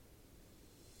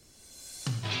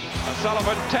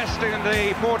O'Sullivan testing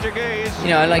the Portuguese. You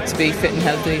know, I like to be fit and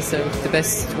healthy, so the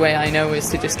best way I know is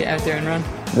to just get out there and run.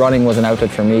 Running was an outlet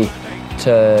for me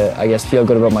to, I guess, feel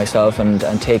good about myself and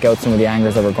take out some of the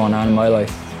angers that were going on in my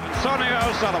life. Sonia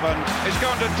O'Sullivan is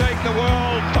going to take the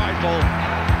world title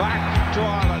back to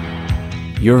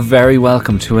Ireland. You're very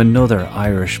welcome to another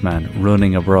Irishman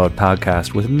Running Abroad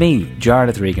podcast with me,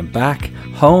 Jarlath Regan, back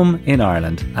home in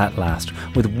Ireland at last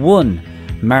with one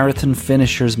marathon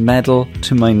finisher's medal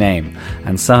to my name,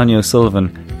 and Sonia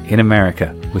O'Sullivan in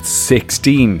America with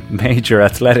 16 major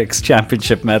athletics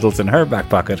championship medals in her back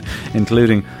pocket,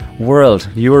 including World,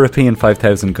 European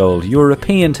 5,000 gold,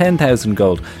 European 10,000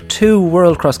 gold, 2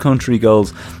 World Cross Country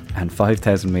golds and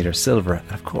 5,000 metre silver,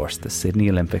 and of course the Sydney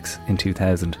Olympics in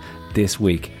 2000. This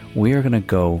week we are going to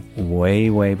go way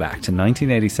back to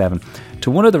 1987 to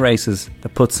one of the races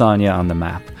that put Sonia on the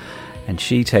map, and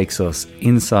she takes us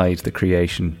inside the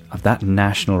creation of that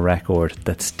national record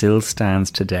that still stands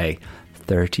today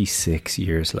 36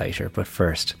 years later. But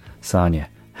first, Sonia,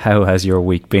 how has your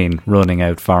week been running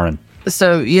out foreign?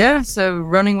 So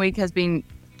running week has been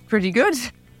pretty good.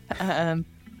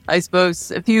 I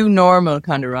suppose a few normal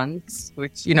kind of runs,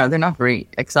 which, you know, they're not very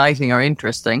exciting or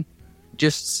interesting.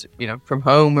 Just, you know, from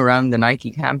home around the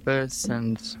Nike campus,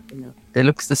 and, you know, it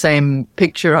looks the same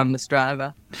picture on the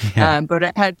Strava. Yeah. But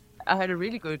I had a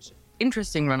really good,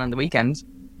 interesting run on the weekend.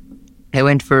 I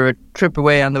went for a trip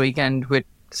away on the weekend with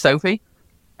Sophie,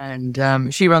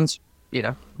 and she runs, you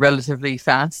know, relatively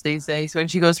fast these days when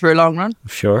she goes for a long run.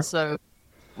 Sure. So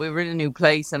we were in a new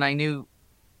place, and I knew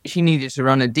she needed to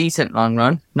run a decent long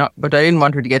run, but I didn't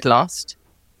want her to get lost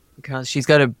because she's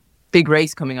got a big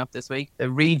race coming up this week,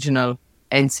 the regional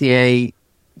NCAA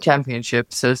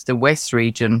championship. So it's the West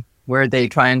region where they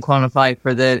try and qualify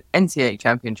for the NCAA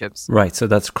championships. Right, so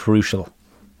that's crucial.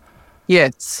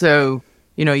 Yeah, so,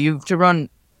 you know, you have to run,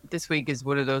 this week is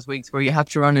one of those weeks where you have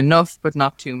to run enough but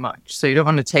not too much. So you don't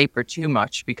want to taper too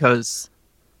much, because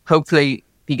hopefully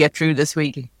if you get through this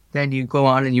week, then you go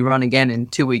on and you run again in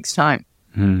 2 weeks' time.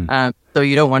 So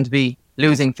you don't want to be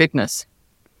losing fitness,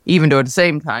 even though at the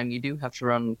same time you do have to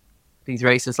run these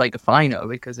races like a final,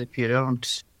 because if you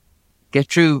don't get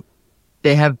through,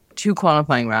 they have 2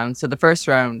 qualifying rounds. So the first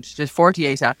round, there's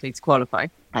 48 athletes qualify,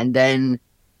 and then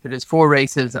there's 4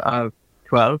 races of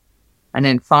 12, and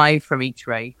then 5 from each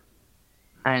race,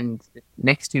 and the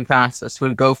next 2 fastest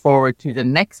will go forward to the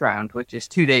next round, which is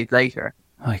 2 days later.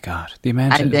 My God, the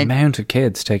amount of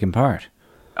kids taking part.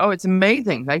 Oh, it's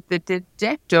amazing. Like the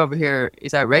depth over here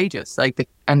is outrageous.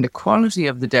 And the quality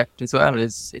of the depth as well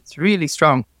it's really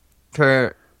strong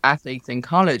for athletes in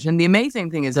college. And the amazing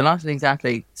thing is a lot of these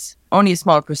athletes, only a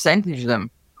small percentage of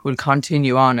them will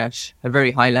continue on at a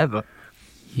very high level.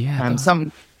 Yeah.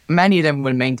 Many of them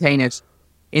will maintain it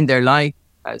in their life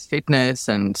as fitness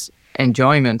and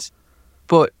enjoyment.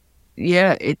 But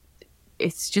yeah,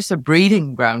 it's just a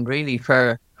breeding ground really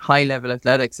for high level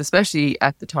athletics, especially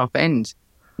at the top end.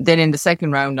 Then in the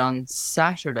second round on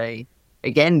Saturday,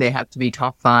 again, they have to be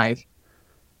top 5.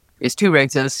 It's 2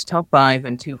 races, top 5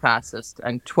 and 2 fastest,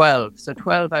 and 12. So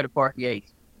 12 out of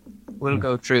 48 will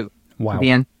go through the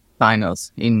end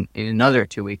finals in another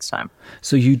 2 weeks' time.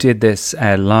 So you did this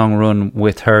long run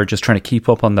with her, just trying to keep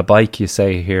up on the bike, you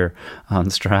say here on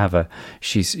Strava.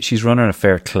 She's running a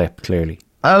fair clip, clearly.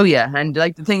 Oh, yeah. And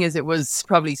like the thing is, it was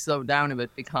probably slowed down a bit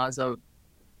because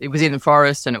it was in the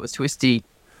forest and it was twisty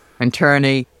and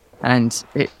turny, and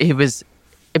it was,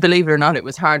 believe it or not, it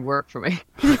was hard work for me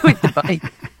with the bike.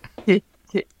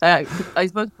 I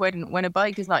suppose when a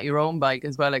bike is not your own bike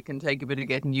as well, it can take a bit of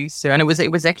getting used to. And it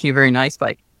was actually a very nice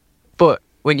bike. But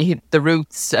when you hit the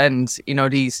roots and, you know,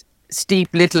 these steep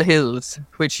little hills,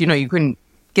 which, you know, you couldn't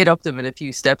get up them in a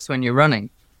few steps when you're running,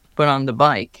 but on the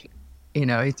bike, you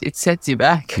know, it sets you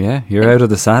back. Yeah, you're out of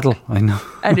the saddle, I know.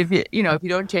 And if you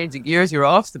don't change the gears, you're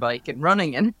off the bike and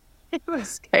running, and it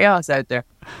was chaos out there.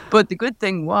 But the good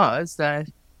thing was that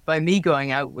by me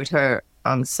going out with her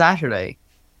on Saturday,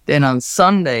 then on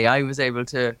Sunday, I was able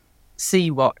to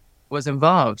see what was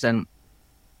involved, and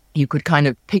you could kind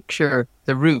of picture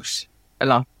the route a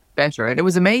lot better. And it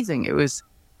was amazing. It was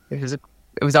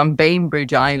on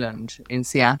Bainbridge Island in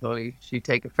Seattle. You'd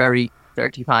take a ferry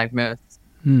 35 minutes.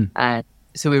 And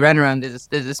so we ran around.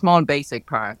 There's a small basic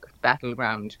park,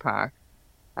 battleground park,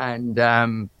 and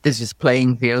there's just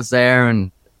playing fields there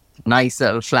and nice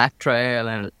little flat trail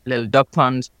and a little duck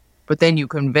pond. But then you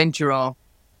can venture off,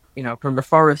 you know, from the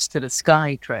forest to the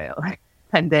Sky Trail,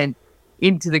 and then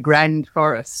into the Grand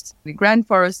Forest. The Grand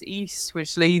Forest East,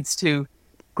 which leads to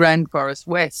Grand Forest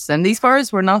West. And these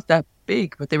forests were not that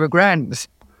big, but they were grand.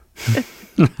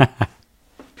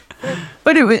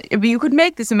 But you could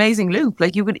make this amazing loop.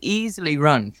 Like, you could easily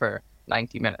run for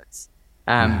 90 minutes.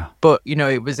 Wow. But, you know,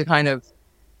 it was a kind of,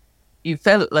 you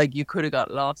felt like you could have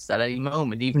got lost at any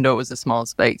moment, even though it was a small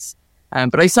space.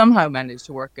 But I somehow managed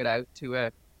to work it out to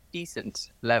a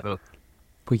decent level.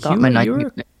 But Got my 90 you're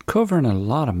minutes. covering a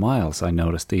lot of miles, I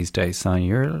noticed these days, Sonia.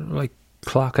 You're like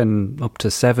clocking up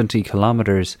to 70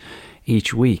 kilometres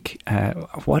each week.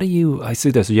 What are you, I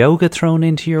see there's yoga thrown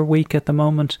into your week at the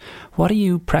moment. What are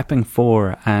you prepping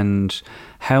for, and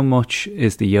how much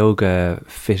is the yoga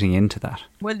fitting into that?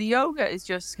 Well, the yoga is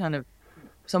just kind of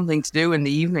something to do in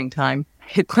the evening time.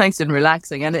 It's nice and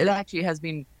relaxing, and it actually has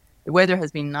been, the weather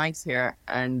has been nice here,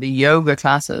 and the yoga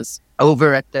classes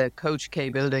over at the Coach K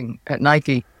building at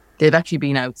Nike, they've actually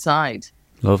been outside.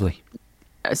 Lovely.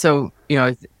 So, you know,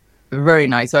 it's very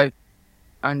nice.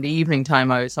 On the evening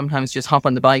time, I would sometimes just hop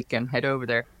on the bike and head over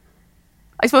there.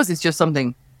 I suppose it's just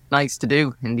something nice to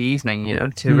do in the evening, you know,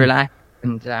 to relax.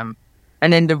 And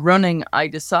then the running, I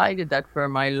decided that for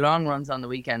my long runs on the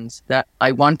weekends that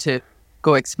I want to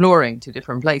go exploring to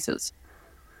different places.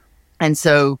 And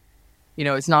so, you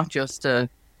know, it's not just a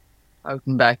out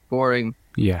and back boring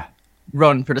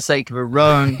run for the sake of a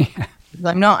run.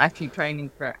 I'm not actually training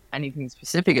for anything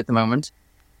specific at the moment.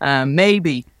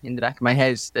 Maybe in the back of my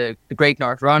head, the Great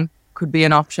North Run could be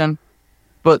an option.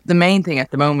 But the main thing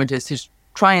at the moment is to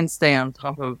try and stay on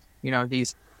top of, you know,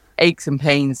 these aches and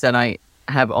pains that I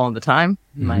have all the time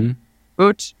in my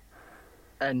foot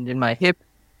and in my hip.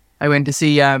 I went to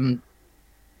see an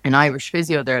Irish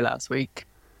physio there last week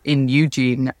in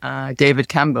Eugene, David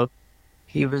Campbell.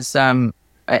 He was an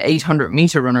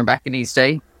 800-metre runner back in his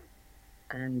day,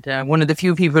 and one of the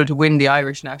few people to win the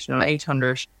Irish national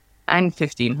 800 and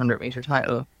 1500-metre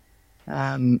title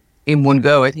in one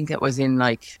go. I think that was in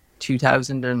like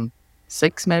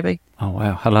 2006 maybe. Oh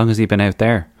wow, how long has he been out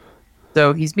there?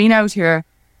 So he's been out here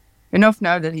enough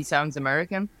now that he sounds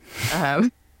American.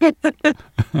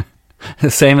 The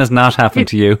same as not happened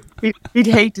to you. He'd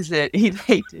hate to say it. He'd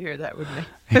hate to hear that, wouldn't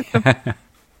he?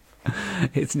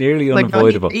 It's nearly Like,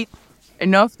 unavoidable.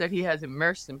 Enough that he has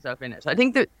immersed himself in it. I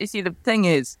think that, you see, the thing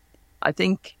is, I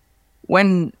think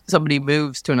when somebody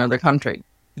moves to another country,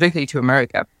 particularly to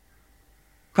America,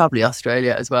 probably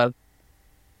Australia as well,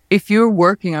 if you're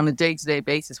working on a day-to-day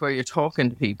basis where you're talking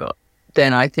to people,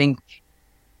 then I think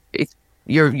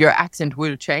your accent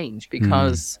will change,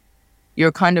 because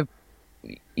you're kind of,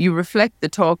 you reflect the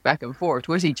talk back and forth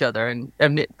with each other, and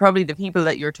probably the people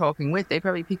that you're talking with, they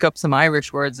probably pick up some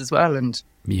Irish words as well, and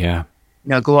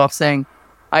go off saying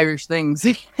Irish things.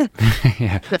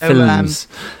 Films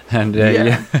and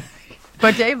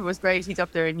But David was great. He's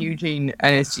up there in Eugene,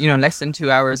 and it's, you know, less than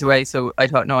 2 hours away. So I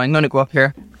thought, no, I'm going to go up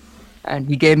here, and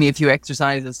he gave me a few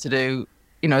exercises to do.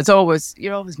 You know,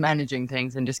 you're always managing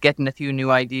things and just getting a few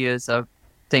new ideas of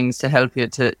things to help you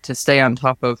to stay on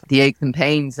top of the aches and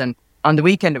pains. And on the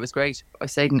weekend, it was great.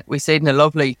 We stayed in a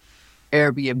lovely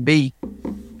Airbnb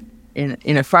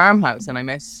in a farmhouse, and I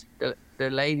met the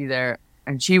lady there,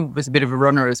 and she was a bit of a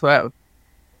runner as well.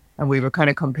 And we were kind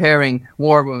of comparing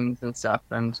war wounds and stuff,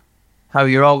 and how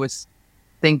you're always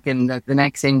thinking that the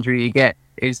next injury you get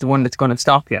is the one that's going to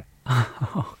stop you.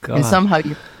 Oh God! And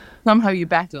somehow you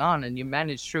battle on and you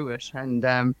manage through it,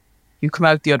 and you come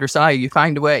out the other side. You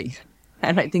find a way,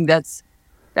 and I think that's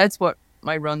what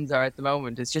my runs are at the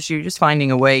moment. It's just, you're just finding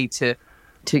a way to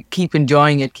keep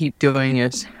enjoying it, keep doing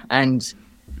it. And,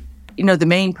 you know, the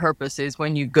main purpose is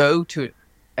when you go to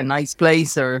a nice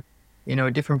place, or, you know,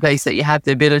 a different place, that you have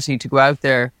the ability to go out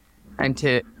there and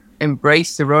to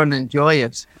embrace the run, enjoy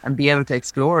it, and be able to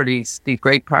explore these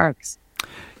great parks.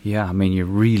 Yeah, I mean, you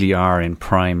really are in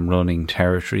prime running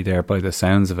territory there by the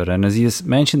sounds of it. And as you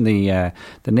mentioned, the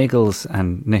niggles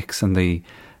and nicks and the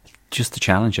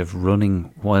challenge of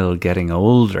running while getting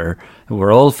older,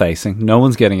 we're all facing. No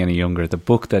one's getting any younger. The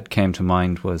book that came to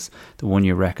mind was the one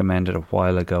you recommended a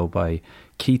while ago by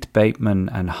Keith Bateman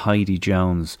and Heidi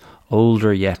Jones.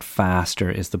 Older Yet Faster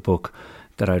is the book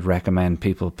that I'd recommend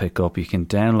people pick up. You can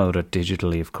download it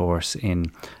digitally, of course,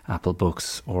 in Apple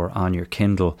Books or on your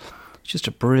Kindle. It's just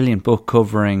a brilliant book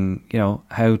covering, you know,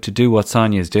 how to do what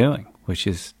Sonia's doing, which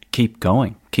is keep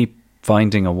going, keep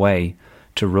finding a way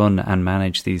to run and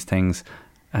manage these things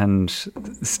and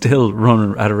still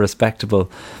run at a respectable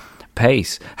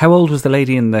pace. How old was the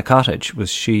lady in the cottage?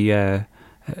 Was she what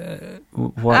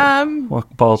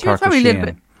ballpark was she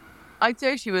in? I'd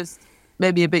say she was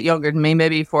maybe a bit younger than me,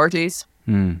 maybe 40s.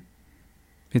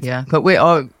 Yeah, but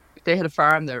they had a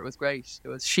farm there. It was great. It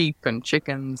was sheep and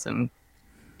chickens, and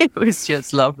it was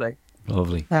just lovely.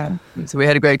 Lovely. So we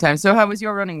had a great time. So how was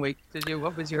your running week?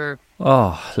 What was your...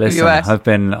 Oh, listen, US? I've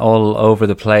been all over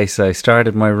the place. I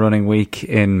started my running week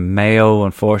in Mayo.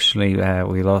 Unfortunately,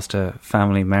 we lost a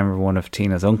family member. One of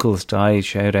Tina's uncles died.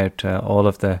 Shout out to all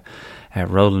of the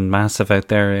Roland Massive out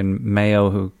there in Mayo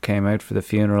who came out for the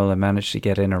funeral. I managed to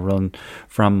get in a run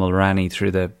from Mulranny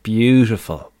through the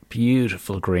beautiful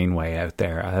greenway out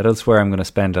there. That's where I'm going to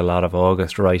spend a lot of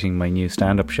August writing my new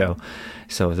stand-up show.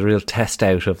 So it's a real test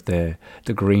out of the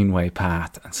greenway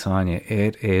path. And Sonia,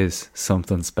 it is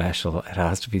something special, it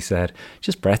has to be said.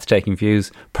 Just breathtaking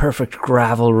views, perfect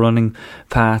gravel running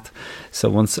path. So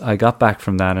once I got back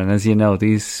from that, and as you know,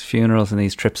 these funerals and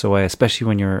these trips away, especially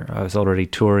when I was already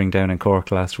touring down in Cork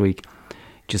last week,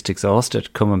 just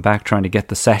exhausted coming back, trying to get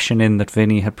the session in that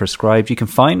Vinny had prescribed. You can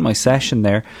find my session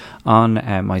there on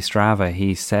my Strava.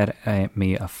 He set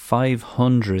me a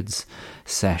 500s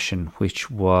session, which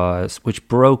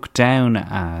broke down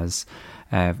as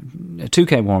a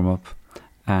 2k warm-up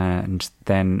and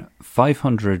then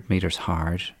 500 metres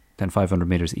hard, then 500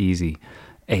 metres easy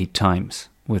 8 times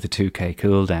with a 2k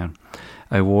cool down.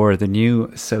 I wore the new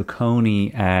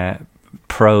Saucony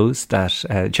Pros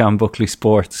that John Buckley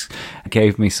Sports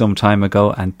gave me some time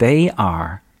ago, and they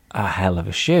are a hell of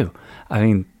a shoe. I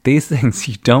mean, these things,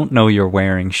 you don't know you're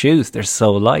wearing shoes. They're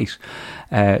so light.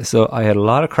 So I had a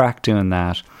lot of crack doing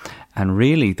that, and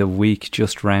really the week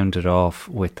just rounded off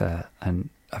with a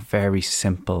very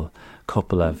simple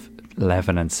couple of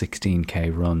 11 and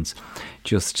 16k runs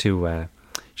just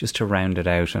to round it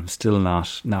out. I'm still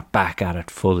not back at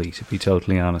it fully, to be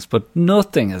totally honest, but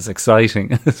nothing as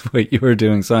exciting as what you were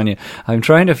doing, Sonia. I'm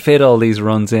trying to fit all these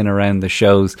runs in around the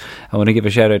shows. I want to give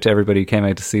a shout out to everybody who came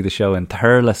out to see the show in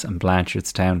Thurles and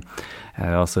Blanchardstown.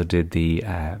 I also did the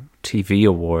TV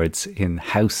awards in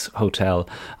House Hotel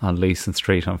on Leeson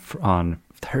Street on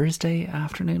Thursday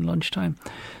afternoon lunchtime.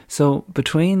 So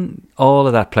between all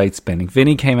of that plate spinning,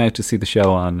 Vinny came out to see the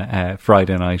show on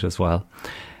Friday night as well.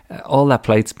 All that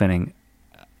plate spinning,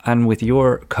 and with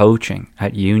your coaching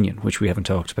at Union, which we haven't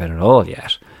talked about at all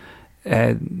yet,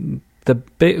 one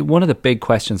of the big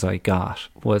questions I got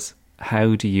was,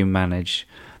 how do you manage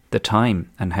the time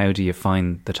and how do you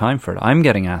find the time for it? I'm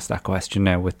getting asked that question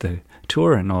now with the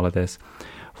tour and all of this.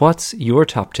 What's your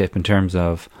top tip in terms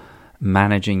of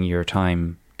managing your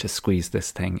time to squeeze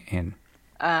this thing in?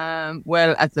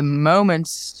 Well, at the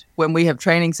moment, when we have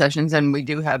training sessions, and we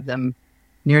do have them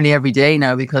nearly every day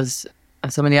now, because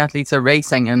some of the athletes are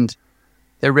racing and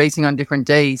they're racing on different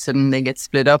days and they get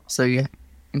split up. So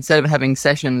instead of having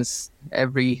sessions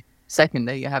every second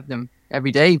day, you have them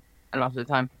every day a lot of the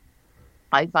time.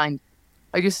 I find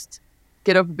I just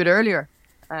get up a bit earlier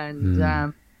and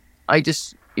I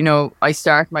just, I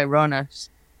start my run at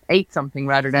 8 something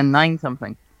rather than 9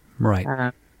 something.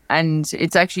 Right. And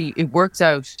it works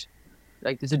out.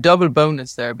 Like, there's a double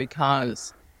bonus there,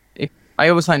 because I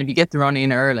always find if you get the run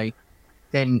in early,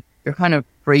 then you're kind of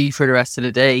free for the rest of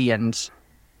the day, and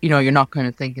you're not kind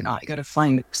of thinking, I got to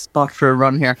find a spot for a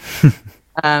run here.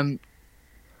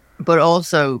 But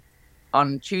also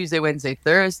on Tuesday, Wednesday,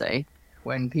 Thursday,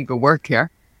 when people work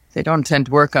here, they don't tend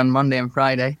to work on Monday and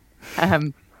Friday.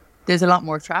 There's a lot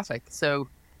more traffic. So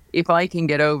if I can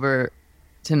get over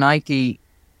to Nike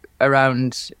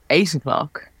around 8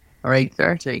 o'clock or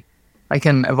 8:30, I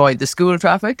can avoid the school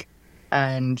traffic.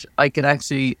 And I can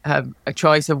actually have a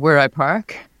choice of where I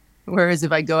park. Whereas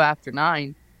if I go after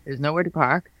 9, there's nowhere to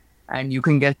park. And you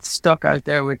can get stuck out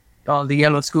there with all the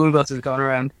yellow school buses going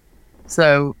around.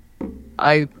 So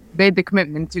I made the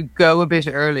commitment to go a bit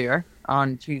earlier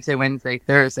on Tuesday, Wednesday,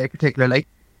 Thursday particularly.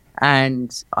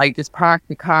 And I just parked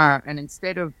the car. And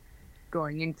instead of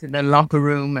going into the locker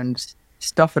room and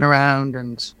stuffing around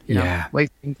and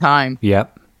wasting time,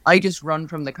 I just run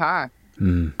from the car.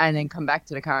 And then come back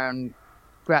to the car and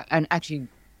actually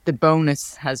the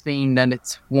bonus has been that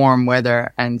it's warm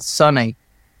weather and sunny,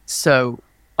 so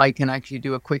I can actually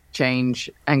do a quick change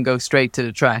and go straight to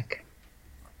the track.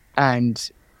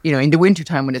 And in the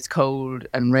wintertime when it's cold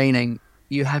and raining,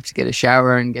 you have to get a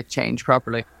shower and get changed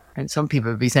properly. And some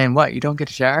people would be saying, what, you don't get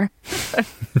a shower?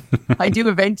 I do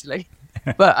eventually,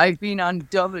 but I've been on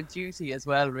double duty as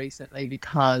well recently,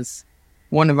 because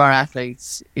one of our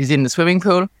athletes is in the swimming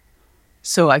pool.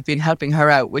 So I've been helping her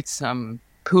out with some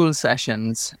pool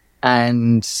sessions,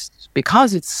 and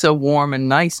because it's so warm and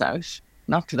nice out,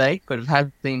 not today, but it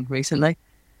has been recently,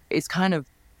 it's kind of,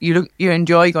 you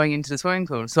enjoy going into the swimming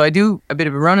pool. So I do a bit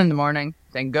of a run in the morning,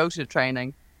 then go to the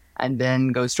training, and then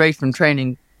go straight from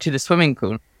training to the swimming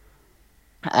pool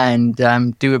and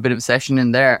do a bit of a session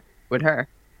in there with her.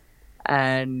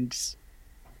 And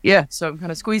Yeah, so I'm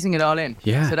kind of squeezing it all in.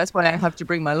 Yeah. So that's why I have to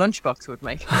bring my lunchbox with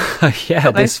me.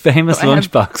 Yeah, this famous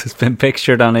lunchbox has been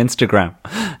pictured on Instagram.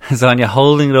 Sonia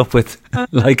holding it up with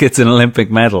like it's an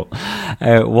Olympic medal.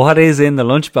 What is in the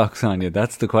lunchbox, Sonia?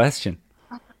 That's the question.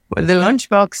 Well, the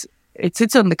lunchbox, it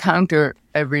sits on the counter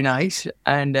every night,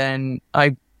 and then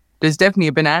there's definitely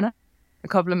a banana, a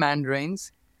couple of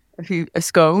mandarins, a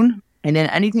scone, and then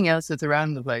anything else that's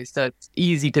around the place that's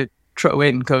easy to throw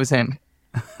in goes in.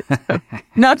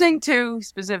 Nothing too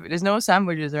specific. There's no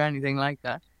sandwiches or anything like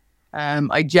that.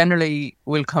 I generally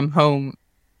will come home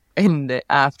in the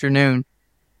afternoon,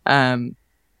 and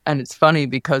it's funny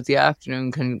because the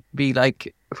afternoon can be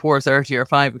like 4:30 or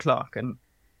 5 o'clock, and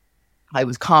I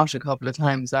was caught a couple of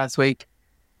times last week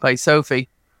by Sophie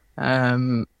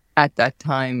at that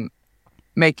time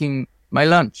making my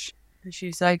lunch.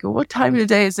 She's like, "What time of the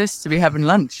day is this to be having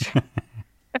lunch?"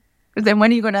 Because then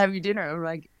when are you going to have your dinner? I'm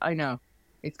like, I know.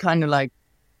 It's kind of like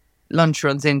lunch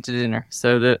runs into dinner.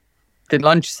 So the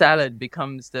lunch salad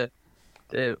becomes the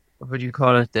what do you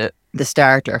call it? The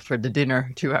starter for the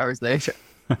dinner 2 hours later.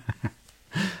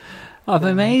 I'm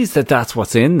amazed that that's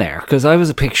what's in there, because I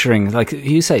was picturing, like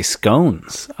you say,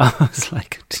 scones. I was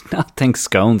like, I did not think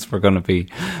scones were going to be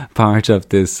part of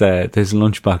this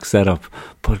lunchbox setup.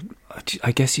 But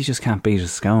I guess you just can't beat a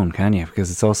scone, can you? Because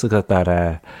it's also got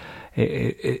that...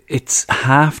 it's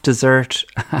half dessert,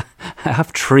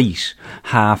 half treat,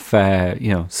 half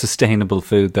sustainable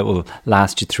food that will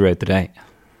last you throughout the day.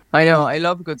 I know. I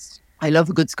love a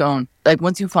good scone. Like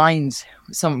once you find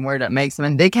somewhere that makes them,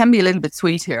 and they can be a little bit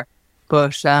sweet here,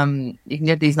 but you can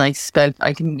get these nice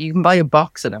you can buy a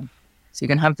box of them, so you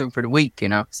can have them for the week.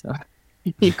 So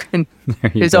you can.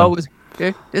 There's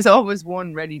always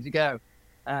one ready to go,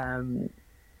 and.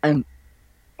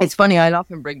 It's funny, I'll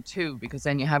often bring two because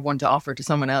then you have one to offer to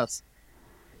someone else.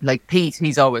 Like Pete,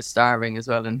 he's always starving as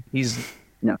well, and he's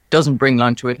doesn't bring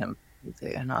lunch with him.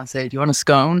 And I'll say, "Do you want a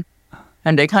scone?"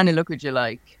 And they kind of look at you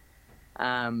like,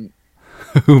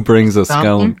 "Who brings a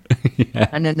scone?" Yeah.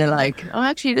 And then they're like, "Oh,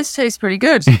 actually, this tastes pretty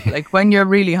good." Like when you're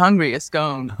really hungry, a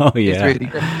scone is really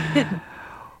good.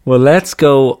 Well, let's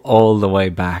go all the way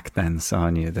back then,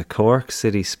 Sonia. The Cork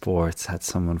City Sports had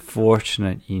some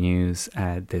unfortunate news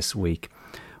this week,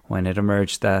 when it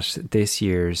emerged that this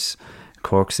year's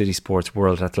Cork City Sports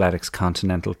World Athletics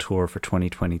Continental Tour for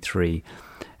 2023,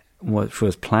 which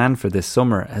was planned for this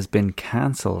summer, has been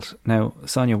cancelled. Now,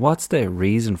 Sonia, what's the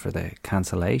reason for the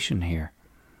cancellation here?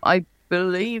 I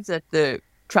believe that the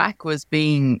track was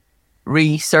being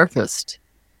resurfaced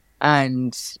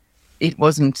and it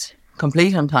wasn't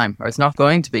complete on time, or it's not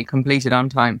going to be completed on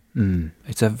time.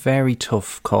 It's a very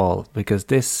tough call because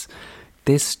this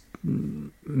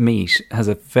meet has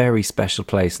a very special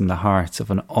place in the hearts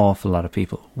of an awful lot of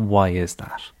people. Why is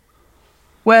that?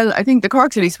 Well, I think the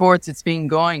Cork City Sports, it's been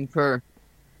going for,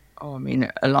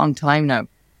 a long time now.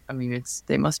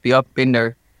 They must be up in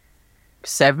their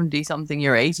 70-something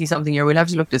year, 80-something year. We'll have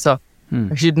to look this up.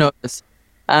 I should know this.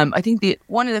 I think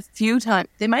one of the few times,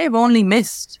 they may have only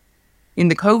missed in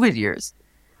the COVID years.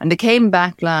 And they came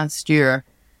back last year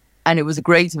and it was a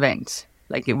great event.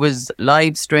 Like it was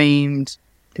live streamed.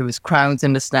 There was crowds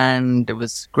in the stand. There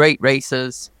was great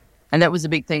races. And that was the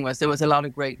big thing, was there was a lot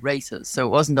of great races. So it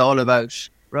wasn't all about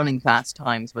running fast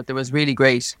times, but there was really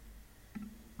great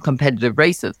competitive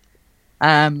races.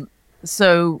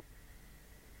 So,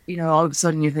 all of a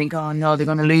sudden you think, oh no, they're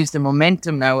going to lose the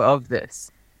momentum now of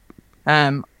this.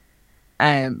 By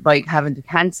having to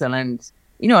cancel. And,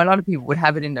 a lot of people would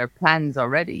have it in their plans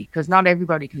already because not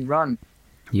everybody can run.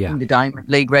 In the Diamond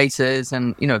League races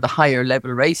and, the higher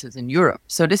level races in Europe.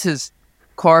 So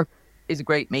Cork is a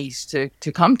great meet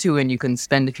to come to, and you can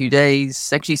spend a few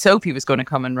days. Actually, Sophie was going to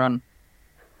come and run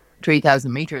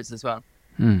 3,000 meters as well.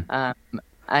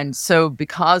 And so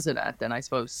because of that, then I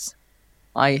suppose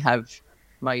I have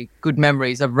my good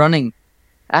memories of running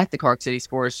at the Cork City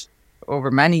Sport over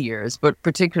many years, but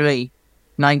particularly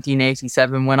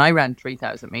 1987 when I ran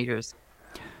 3,000 meters.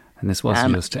 And this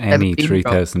wasn't just any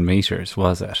 3,000 metres,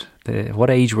 was it?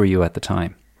 What age were you at the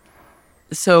time?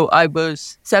 So I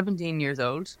was 17 years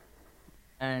old.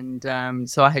 And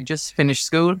so I had just finished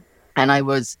school. And it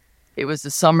was the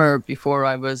summer before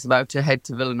I was about to head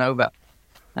to Villanova.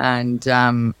 And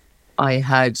I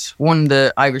had won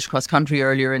the Irish cross country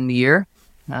earlier in the year,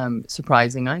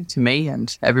 surprisingly to me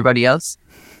and everybody else.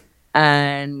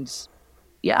 And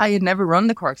I had never run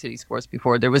the Cork City Sports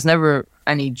before. There was never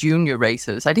any junior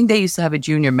races. I think they used to have a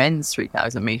junior men's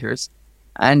 3,000 metres.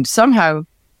 And somehow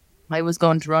I was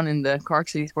going to run in the Cork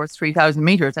City Sports 3,000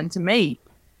 metres. And to me,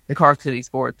 the Cork City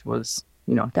Sports was,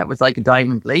 that was like a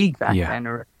Diamond League back then.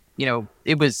 Or,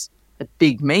 it was a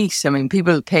big meet.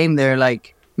 People came there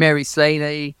like Mary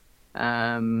Slaney,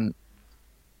 Steve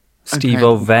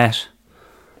Ovett.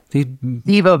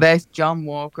 Steve Ovett, John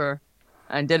Walker,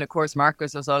 and then of course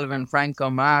Marcus O'Sullivan, Frank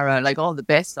O'Mara, like all the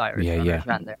best Irish runners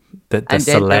ran there. The And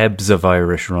then celebs of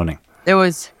Irish running. there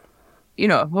was,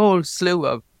 a whole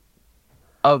slew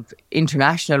of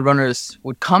international runners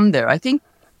would come there. I think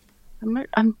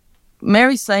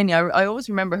Mary Slaney, I always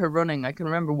remember her running. I can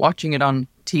remember watching it on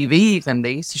TV even.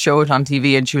 They used to show it on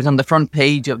TV, and she was on the front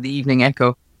page of the Evening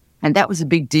Echo. And that was a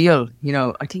big deal.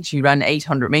 I think she ran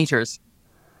 800 meters.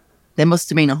 There must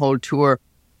have been a whole tour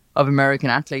of American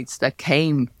athletes that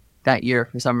came that year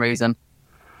for some reason.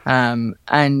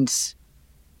 And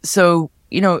so,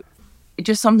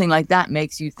 just something like that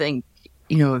makes you think,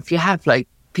 if you have like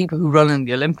people who run in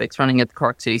the Olympics running at the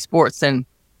Cork City Sports, then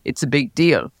it's a big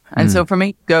deal. And so for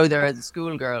me to go there as a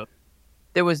schoolgirl,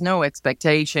 there was no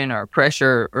expectation or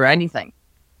pressure or anything.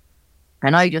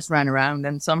 And I just ran around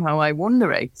and somehow I won the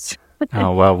race.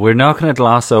 Oh, well, we're not going to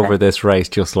gloss over this race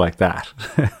just like that.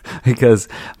 Because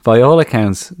by all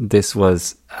accounts, this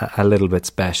was a little bit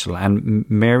special. And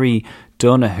Mary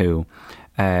Donoghue,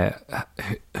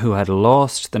 who had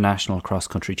lost the National Cross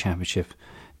Country Championship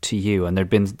to you, and there'd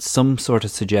been some sort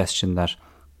of suggestion that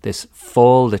this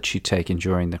fall that she'd taken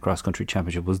during the Cross Country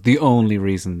Championship was the only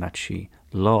reason that she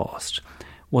lost.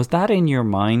 Was that in your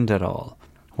mind at all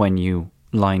when you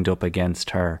lined up against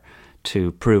her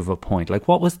to prove a point? Like,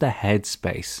 what was the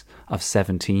headspace of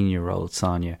 17-year-old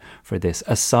Sonia for this,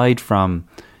 aside from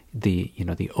the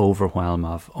overwhelm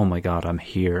of, oh my God, I'm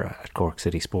here at Cork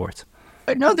City Sports?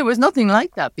 No, there was nothing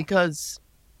like that because,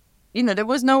 there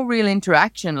was no real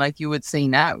interaction like you would see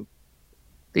now,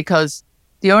 because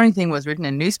the only thing was written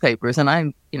in newspapers, and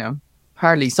I,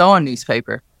 hardly saw a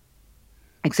newspaper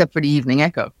except for the Evening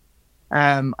Echo.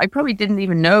 I probably didn't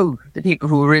even know the people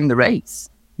who were in the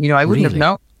race. I wouldn't have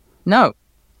known. No.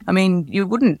 I mean, you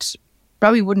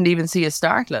probably wouldn't even see a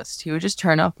start list. You would just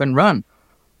turn up and run.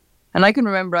 And I can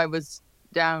remember I was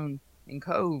down in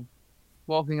Cove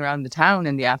walking around the town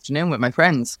in the afternoon with my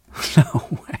friends. No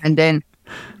way. And then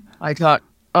I thought,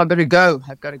 I better go.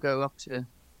 I've got to go to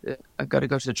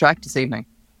the track this evening.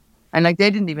 And like, they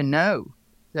didn't even know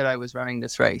that I was running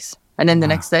this race. And then the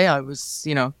next day I was,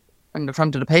 on the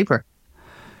front of the paper.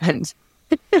 And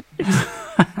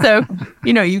so,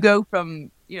 you go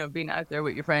from, being out there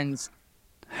with your friends.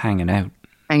 Hanging out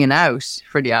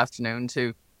for the afternoon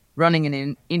to running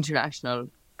an international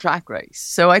track race.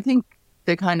 So I think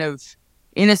the kind of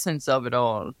innocence of it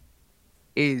all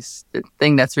is the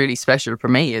thing that's really special for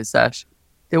me, is that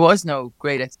there was no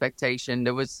great expectation.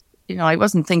 There was, I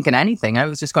wasn't thinking anything. I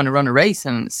was just going to run a race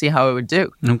and see how I would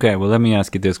do. Okay, well, let me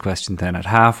ask you this question then. At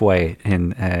halfway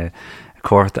in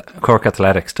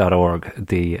corkathletics.org,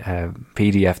 the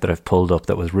PDF that I've pulled up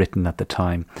that was written at the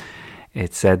time,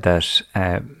 it said that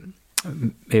that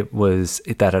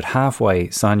at halfway,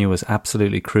 Sonia was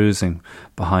absolutely cruising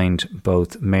behind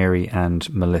both Mary and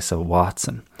Melissa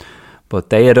Watson. But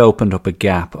they had opened up a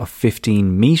gap of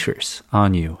 15 metres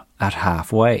on you at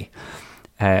halfway.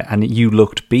 And you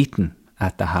looked beaten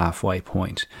at the halfway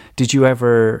point. Did you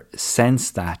ever sense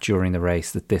that during the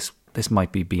race, that this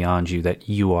might be beyond you, that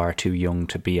you are too young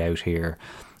to be out here?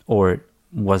 Or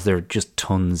was there just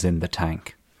tons in the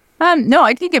tank? No,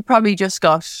 I think it probably just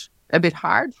got a bit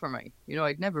hard for me.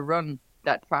 I'd never run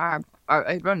that far. Or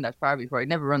I'd run that far before. I'd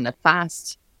never run that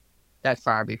fast that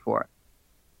far before.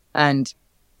 And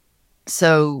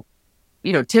so,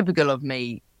 typical of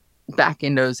me back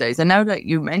in those days. And now that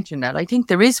you mentioned that, I think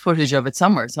there is footage of it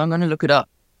somewhere. So I'm going to look it up,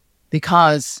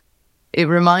 because it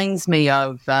reminds me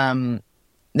of the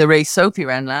race Sophie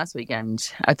ran last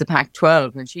weekend at the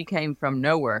Pac-12, and she came from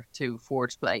nowhere to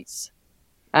 4th place.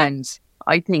 And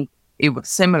I think it was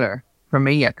similar for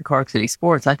me at the Cork City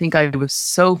Sports. I think I was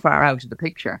so far out of the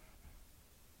picture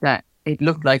that it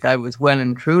looked like I was well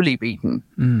and truly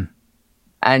beaten.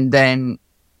 And then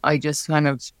I just kind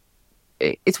of,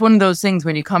 it's one of those things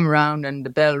when you come around and the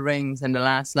bell rings in the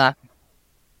last lap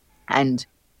and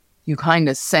you kind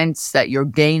of sense that you're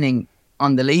gaining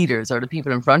on the leaders or the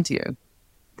people in front of you,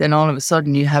 then all of a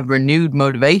sudden you have renewed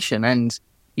motivation and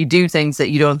you do things that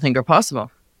you don't think are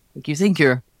possible. Like, you think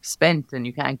you're spent and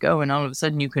you can't go, and all of a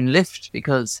sudden you can lift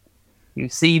because you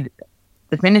see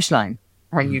the finish line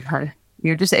and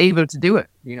you're just able to do it.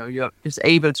 You're just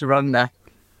able to run that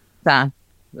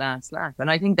last lap. And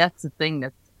I think that's the thing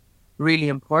that's really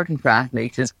important for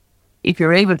athletes, is if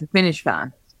you're able to finish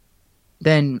fast,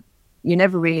 then you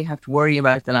never really have to worry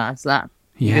about the last lap.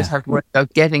 You just have to worry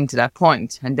about getting to that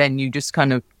point, and then you just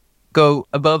kind of go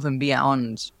above and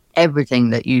beyond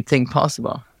everything that you think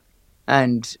possible.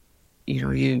 And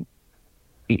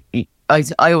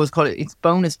I always call it's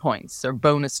bonus points or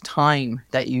bonus time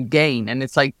that you gain, and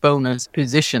it's like bonus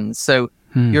positions. So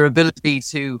your ability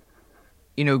to,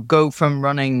 go from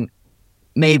running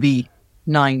maybe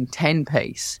 9-10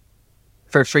 pace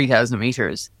for 3,000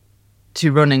 meters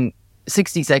to running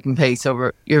 60-second pace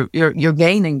over, you're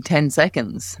gaining 10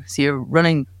 seconds. So you're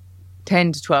running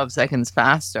 10 to 12 seconds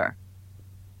faster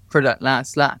for that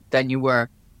last lap than you were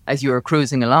as you were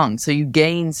cruising along. So you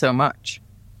gain so much.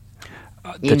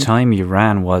 The time you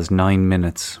ran was 9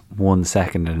 minutes, 1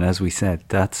 second. And as we said,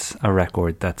 that's a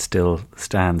record that still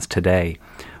stands today.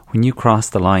 When you cross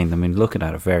the line, I mean, looking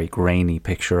at a very grainy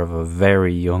picture of a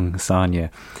very young Sonia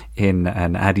in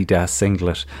an Adidas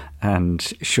singlet and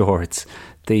shorts,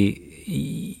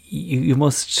 you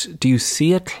must, do you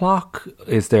see a clock?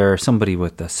 Is there somebody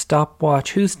with a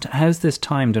stopwatch? How's this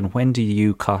timed, and when do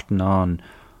you cotton on,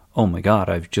 oh my God,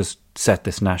 I've just set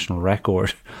this national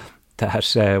record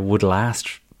that would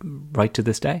last right to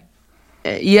this day?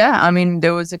 Yeah, I mean,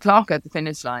 there was a clock at the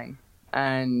finish line.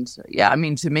 And yeah, I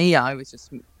mean, to me, I was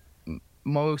just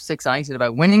most excited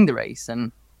about winning the race.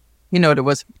 And, there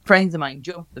was friends of mine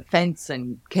jumped the fence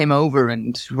and came over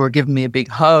and were giving me a big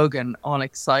hug and all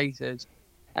excited.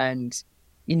 And,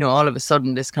 all of a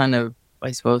sudden this kind of,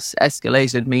 I suppose,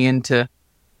 escalated me into,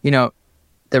 the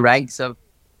ranks of,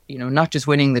 not just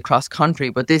winning the cross country,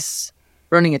 but this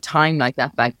running a time like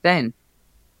that back then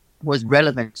was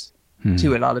relevant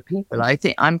to a lot of people.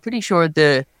 I'm pretty sure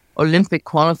the Olympic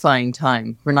qualifying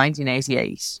time for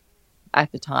 1988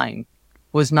 at the time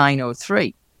was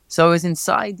 9:03. So I was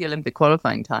inside the Olympic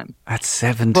qualifying time. At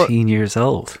 17 years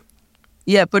old.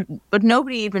 Yeah, but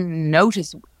nobody even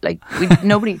noticed. Like,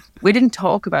 we didn't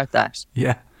talk about that.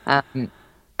 Yeah.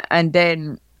 And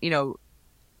then,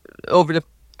 over the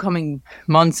coming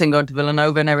months and going to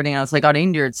Villanova and everything else, I got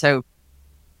injured. So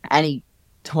any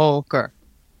talk or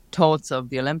thoughts of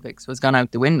the Olympics was gone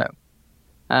out the window.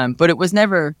 But it was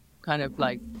never kind of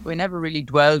like, we never really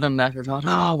dwelled on that or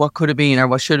thought, what could have been or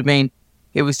what should have been.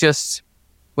 It was just,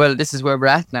 well, this is where we're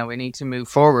at now. We need to move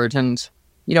forward. And,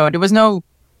 there was no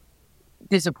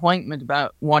disappointment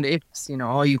about what ifs,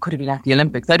 you could have been at the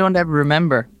Olympics. I don't ever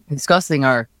remember discussing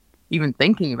or even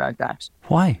thinking about that.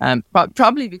 Why?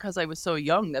 Probably because I was so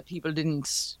young that people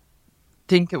didn't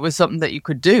think it was something that you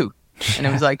could do. And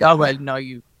it was like, oh, well, no,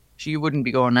 you wouldn't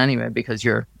be going anyway because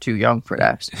you're too young for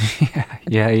that.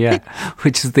 Yeah.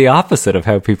 Which is the opposite of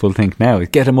how people think now.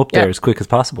 Get them up there as quick as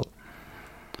possible.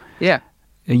 Yeah.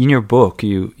 In your book,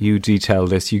 you detail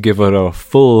this. You give it a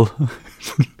full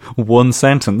one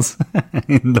sentence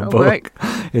in the book. Right.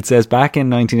 It says, back in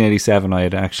 1987, I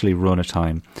had actually run a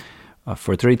time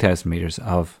for 3,000 metres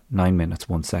of 9 minutes,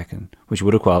 1 second, which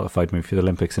would have qualified me for the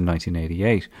Olympics in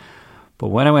 1988. But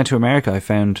when I went to America, I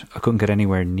found I couldn't get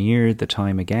anywhere near the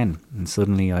time again. And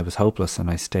suddenly I was hopeless,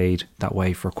 and I stayed that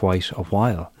way for quite a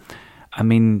while. I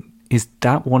mean, is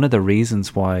that one of the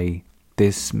reasons why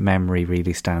this memory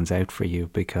really stands out for you?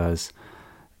 Because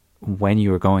when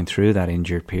you were going through that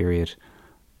injured period,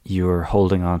 you were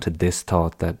holding on to this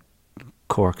thought that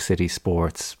Cork City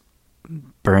Sports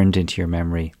burned into your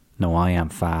memory. No, I am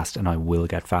fast and I will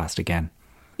get fast again.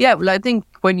 Yeah, well, I think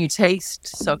when you taste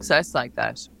success like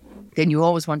that, then you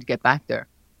always want to get back there.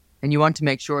 And you want to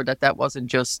make sure that that wasn't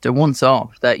just a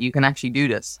once-off, that you can actually do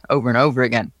this over and over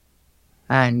again.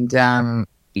 And,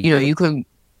 you can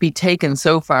be taken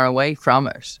so far away from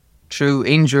it through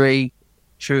injury,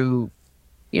 through,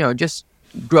 just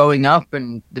growing up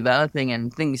and developing,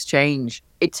 and things change.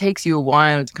 It takes you a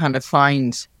while to kind of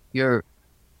find your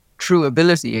true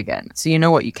ability again. So you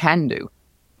know what you can do.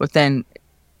 But then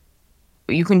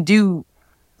you can do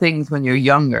things when you're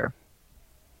younger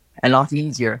a lot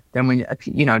easier than when,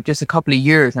 just a couple of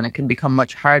years, and it can become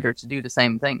much harder to do the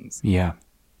same things. Yeah.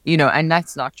 And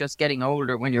that's not just getting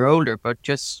older when you're older, but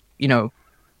just,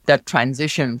 that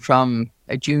transition from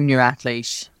a junior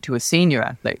athlete to a senior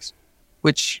athlete,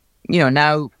 which,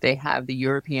 now they have the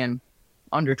European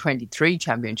Under-23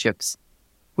 Championships,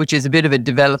 which is a bit of a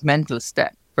developmental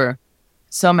step for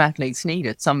some athletes need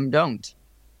it, some don't.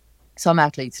 Some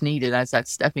athletes need it as that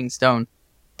stepping stone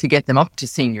to get them up to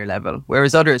senior level,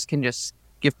 whereas others can just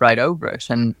skip right over it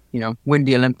and, win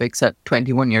the Olympics at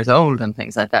 21 years old and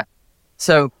things like that.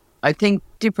 So I think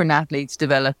different athletes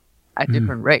develop at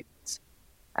different rates.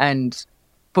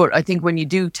 But I think when you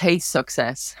do taste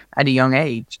success at a young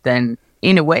age, then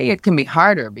in a way it can be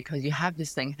harder because you have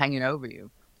this thing hanging over you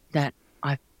that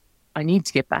I need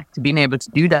to get back to being able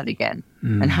to do that again.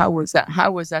 And how was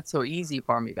that so easy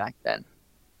for me back then?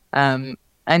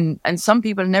 And some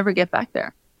people never get back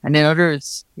there. And then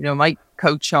others, my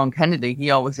coach, Sean Kennedy,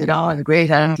 he always said, the great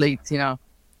athletes,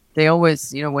 they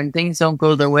always, when things don't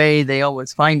go their way, they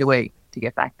always find a way to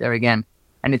get back there again.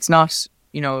 And it's not,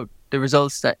 the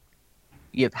results that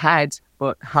you've had,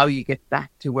 but how you get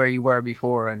back to where you were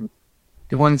before. And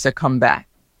the ones that come back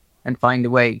and find a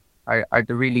way are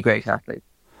the really great athletes.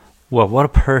 Well, what a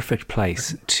perfect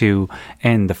place to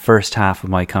end the first half of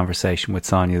my conversation with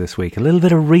Sonia this week. A little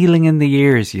bit of reeling in the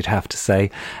years, you'd have to say,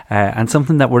 and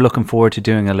something that we're looking forward to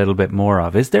doing a little bit more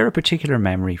of. Is there a particular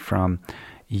memory from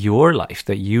your life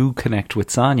that you connect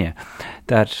with Sonia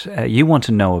that you want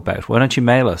to know about? Why don't you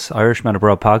mail us,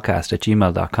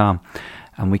 irishmanabroadpodcast@gmail.com,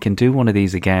 and we can do one of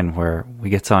these again where we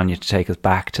get Sonia to take us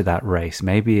back to that race.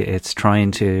 Maybe it's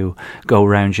trying to go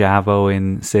around Javo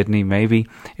in Sydney. Maybe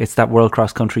it's that World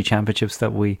Cross Country Championships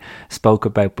that we spoke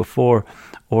about before.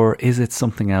 Or is it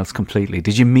something else completely?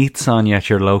 Did you meet Sonia at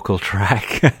your local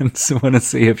track and want to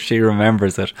see if she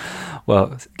remembers it?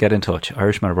 Well, get in touch,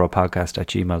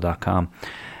 irishmanabroadpodcast@gmail.com.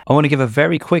 I want to give a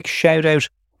very quick shout out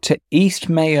to East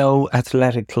Mayo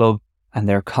Athletic Club and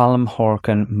their Colm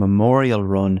Horkin Memorial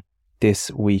Run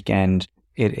this weekend.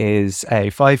 It is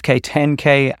a 5k,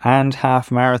 10k and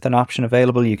half marathon option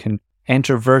available. You can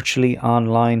enter virtually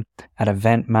online at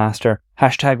Eventmaster.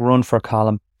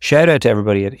 #RunForColm. Shout out to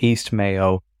everybody at East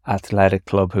Mayo Athletic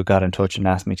Club who got in touch and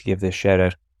asked me to give this shout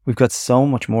out. We've got so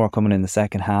much more coming in the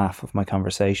second half of my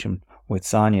conversation with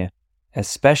Sonia,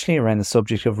 especially around the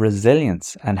subject of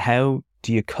resilience and how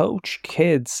do you coach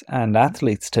kids and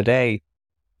athletes today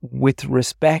with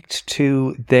respect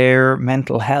to their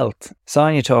mental health.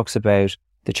 Sonia talks about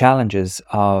the challenges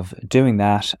of doing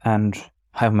that and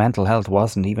how mental health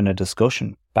wasn't even a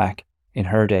discussion back in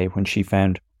her day when she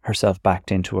found herself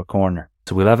backed into a corner.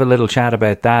 So we'll have a little chat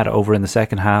about that over in the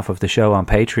second half of the show on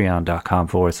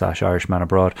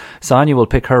patreon.com/IrishmanAbroad. Sonia will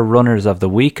pick her runners of the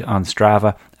week on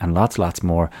Strava and lots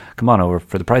more. Come on over.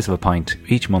 For the price of a pint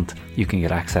each month, you can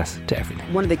get access to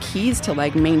everything. One of the keys to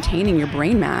maintaining your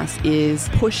brain mass is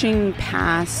pushing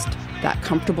past that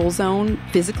comfortable zone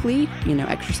physically,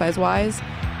 exercise wise.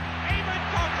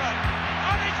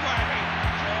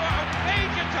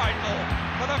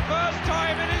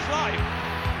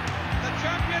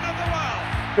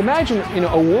 Imagine,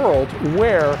 a world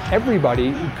where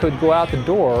everybody could go out the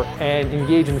door and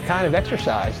engage in the kind of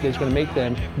exercise that's going to make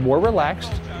them more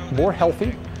relaxed, more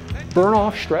healthy, burn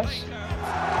off stress,